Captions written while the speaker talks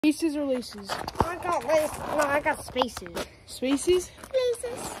Spaces or laces? I got laces. No, I got spaces. Spaces?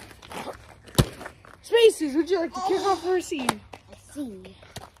 Laces. Spaces. Would you like to kick off or receive? I see.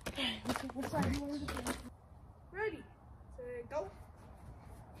 Ready, set, go.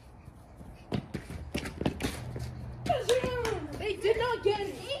 They did not get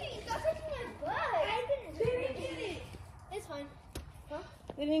it. Stop touching my butt. They didn't get it. It's fine. Huh?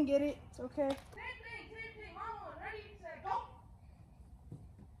 They didn't get it. It's okay. No. Ready, set, go.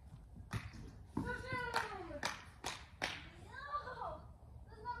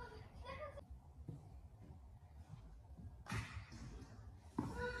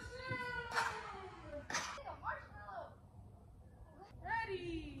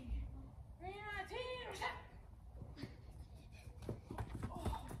 Ready. 3, 2, 1, set.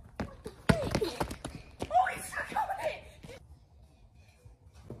 Oh, he's still coming in.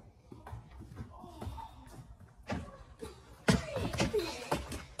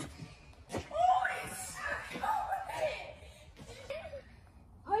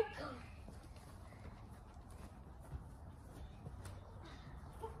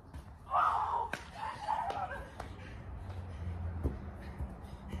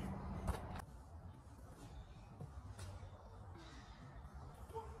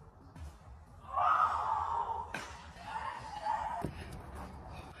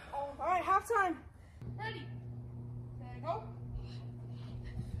 All right, halftime. Ready, set, go.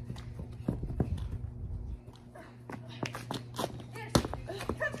 Yes,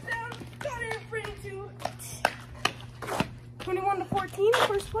 touchdown. Got it in frame 2. 21-14,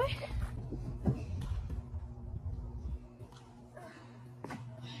 first play.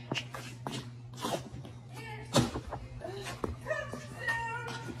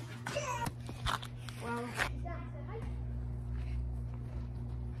 Wow.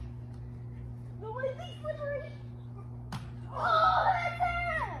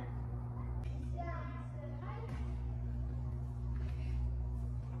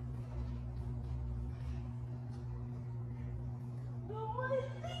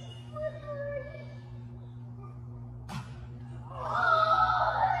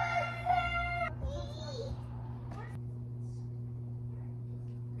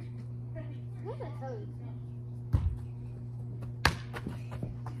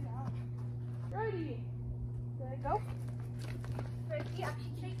 Ready, set, go.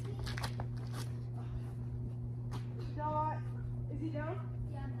 Dot. Is he down?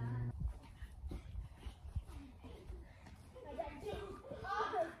 Yeah, I'm not. Set,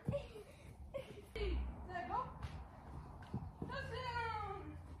 go. Touchdown.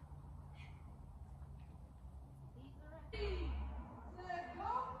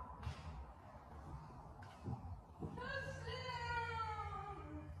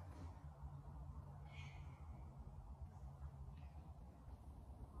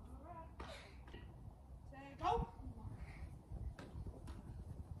 Set, go. Go.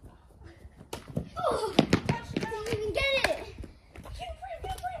 Oh, didn't even get it. Get free, he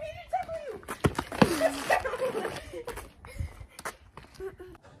didn't tackle you.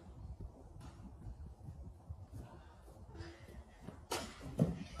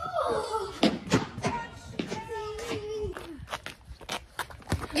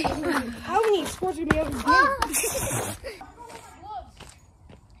 How many sports are going to be able to do?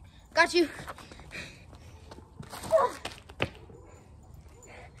 Got you.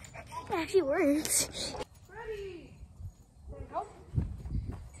 It actually works. Ready, set, go.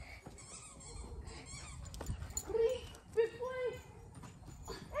 Big play.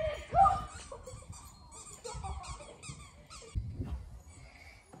 And go.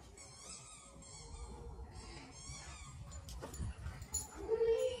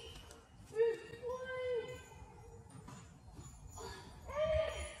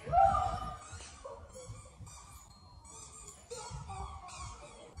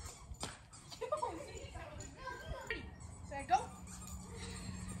 Set, go.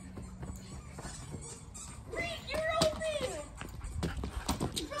 You're open.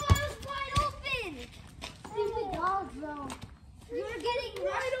 Bro, I was wide open. Stupid dog, bro. You were getting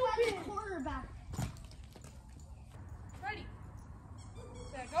rushed by the quarterback. Ready,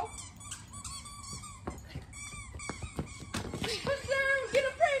 set, go. Touchdown! Get a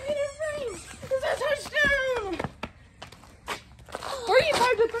frame! It's a touchdown!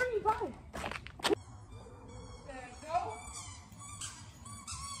 35-35. Set, go.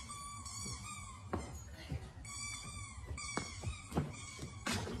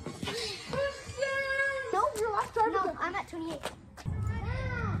 Touchdown! No, you're left arm. No, I'm at 28.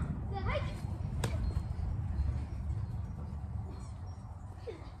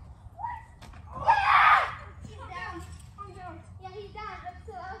 He's down. Yeah, he's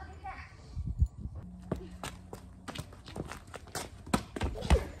down.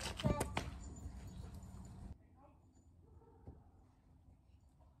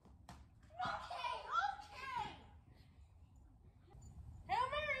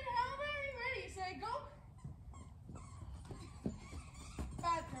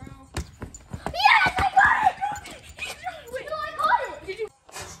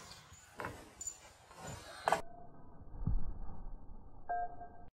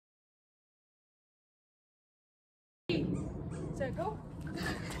 set, go.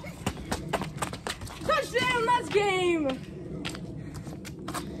 Touchdown, let's game.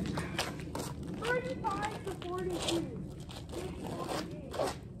 35 to 42.